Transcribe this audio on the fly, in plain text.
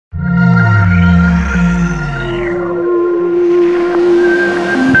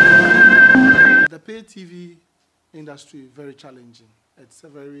industry very challenging. It's a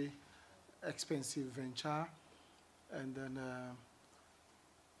very expensive venture, and then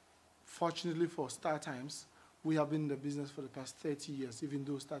fortunately for StarTimes, we have been in the business for the past 30 years, even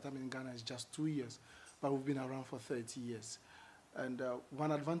though StarTimes in Ghana is just 2 years, but we've been around for 30 years. And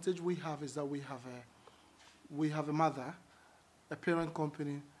one advantage we have is that we have a mother, a parent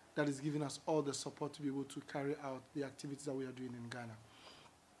company that is giving us all the support to be able to carry out the activities that we are doing in Ghana.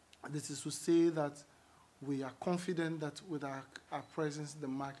 This is to say that we are confident that with our presence in the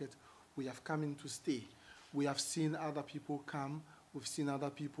market, we have come in to stay. We have seen other people come, we've seen other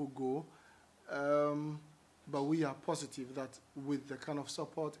people go, but we are positive that with the kind of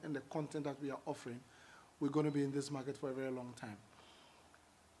support and the content that we are offering, we're going to be in this market for a very long time.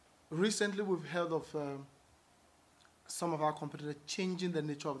 Recently, we've heard of some of our competitors changing the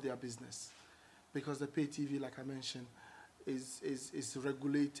nature of their business because the pay TV, like I mentioned, is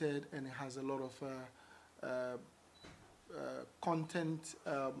regulated and it has a lot of content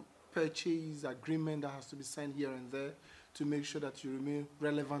purchase agreement that has to be signed here and there to make sure that you remain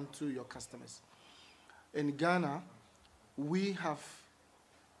relevant to your customers. In Ghana, we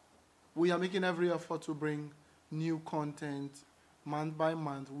are making every effort to bring new content month by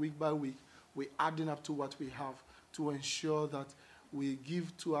month, week by week. We're adding up to what we have to ensure that we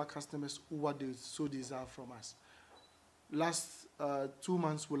give to our customers what they so desire from us. Last 2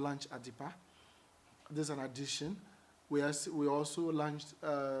 months, we launched Adipa. There's an addition. We also launched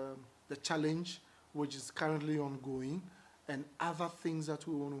the challenge, which is currently ongoing, and other things that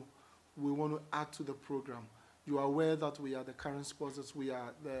we want to add to the program. You are aware that we are the current sponsors. We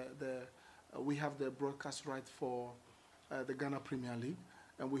are we have the broadcast right for the Ghana Premier League,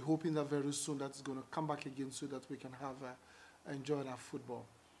 and we're hoping that very soon that's going to come back again so that we can have enjoy our football.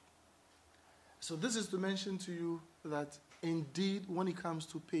 So this is to mention to you that indeed, when it comes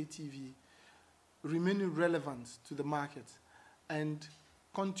to pay TV, remaining relevant to the market and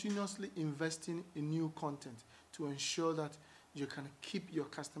continuously investing in new content to ensure that you can keep your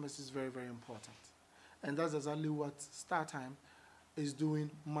customers is very, very important. And that's exactly what StarTimes is doing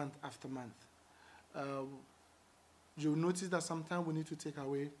month after month. You'll notice that sometimes we need to take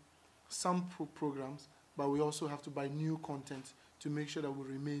away some programs, but we also have to buy new content to make sure that we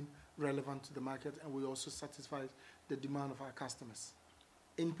remain relevant to the market and we also satisfy the demand of our customers.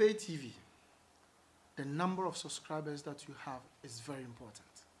 In pay TV, the number of subscribers that you have is very important.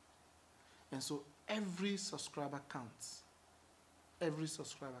 And so every subscriber counts. Every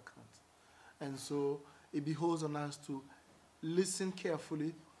subscriber counts. And so it behoves on us to listen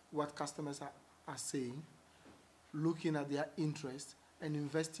carefully what customers are saying, looking at their interests, and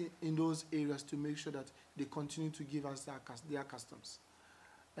investing in those areas to make sure that they continue to give us their customs.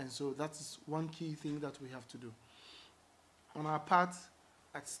 And so that's one key thing that we have to do. On our part,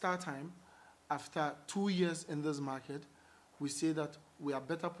 at StarTimes, after 2 years in this market, we say that we are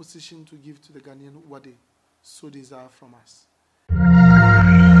better positioned to give to the Ghanaian what they so desire from us.